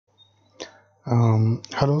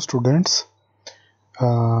Hello students.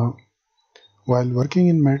 Uh, while working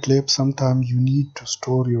in Matlab, sometimes you need to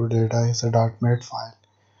store your data as a .mat file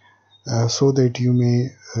so that you may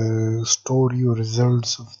store your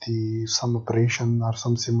results of some operation or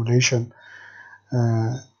some simulation,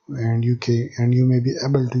 and you may be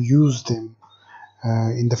able to use them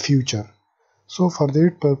in the future. So for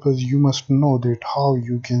that purpose, you must know that how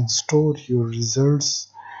you can store your results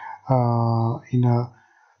in a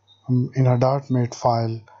 .mat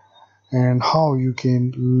file, and how you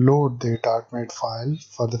can load the .mat file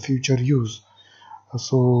for the future use.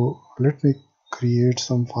 So let me create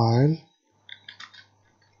some file.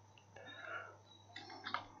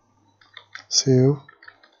 Save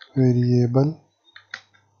variable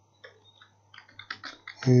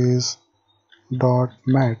is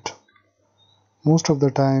 .mat. Most of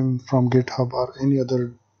the time from GitHub or any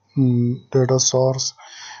other data source,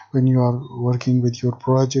 when you are working with your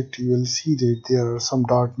project, you will see that there are some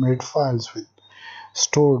 .mat files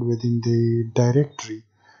stored within the directory.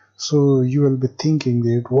 So you will be thinking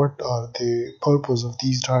that what are the purpose of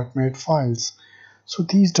these .mat files. So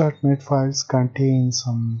these .mat files contain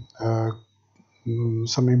some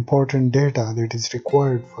important data that is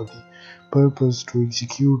required for the purpose to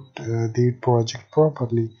execute the project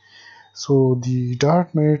properly. So the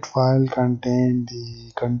 .mat file contain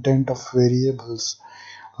the content of variables,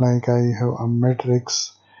 like I have a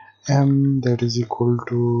matrix M that is equal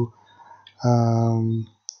to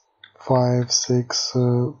 5, 6,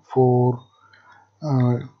 4,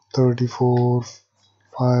 34,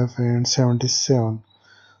 5 and 77.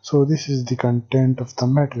 So this is the content of the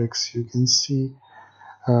matrix. You can see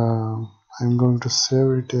I'm going to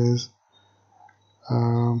save it as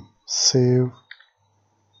save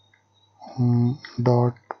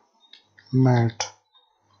 .mat.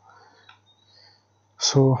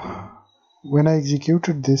 So when I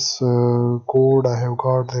executed this code, I have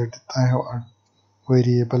got that I have a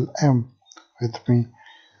variable M with me.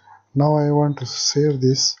 Now I want to save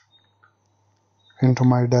this into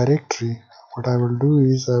my directory. What I will do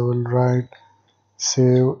is I will write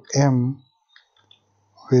save M,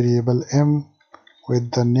 variable M with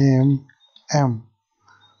the name M.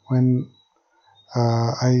 When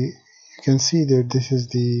you can see that this is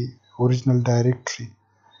the original directory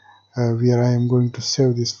where I am going to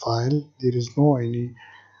save this file. There is no any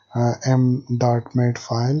m.mat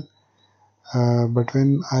file, but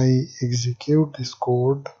when I execute this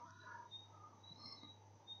code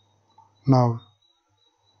now,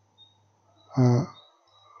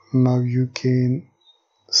 you can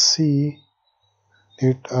see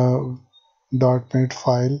that .mat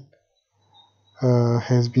file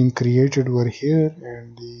has been created over here,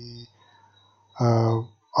 and the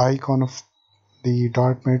icon of the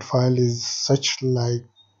 .mat file is such that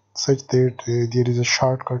there is a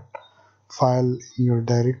shortcut file in your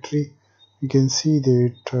directory. You can see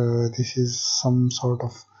that this is some sort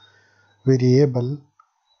of variable.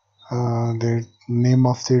 The name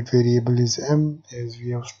of that variable is M, as we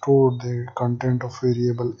have stored the content of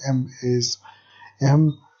variable M is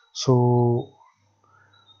M. So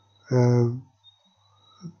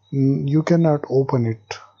you cannot open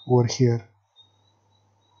it over here.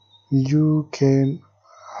 You can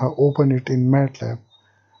open it in Matlab.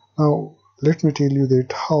 Now let me tell you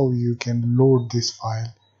that how you can load this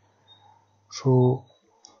file. So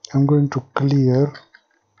I'm going to clear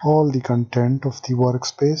all the content of the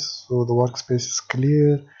workspace. So the workspace is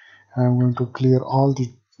clear. I'm going to clear all the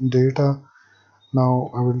data. Now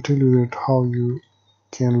I will tell you that how you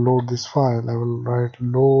can load this file. I will write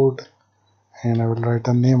load, and I will write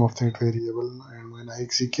the name of that variable, and when I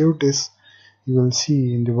execute this, you will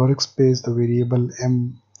see in the workspace the variable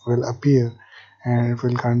M will appear, and it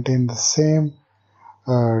will contain the same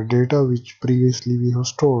data which previously we have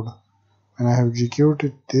stored. When I have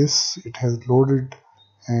executed this, it has loaded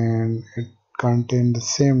and it contained the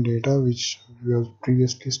same data which we have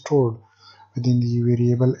previously stored within the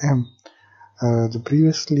variable M. The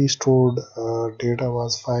previously stored data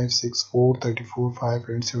was 5, 6, 4, 34, 5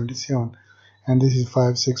 and 77, and this is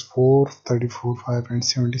 5, 6, 4, 34, 5 and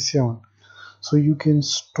 77. So you can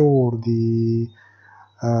store the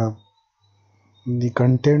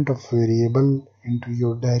content of variable into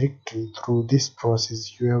your directory through this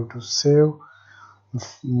process. You have to save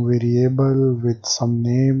variable with some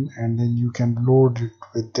name, and then you can load it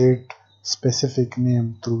with that specific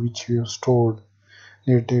name through which you have stored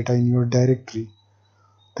that data in your directory.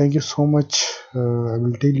 Thank you so much. I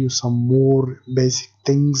will tell you some more basic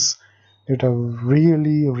things that are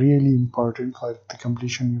really important for the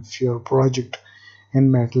completion of your project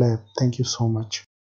in Matlab. Thank you so much.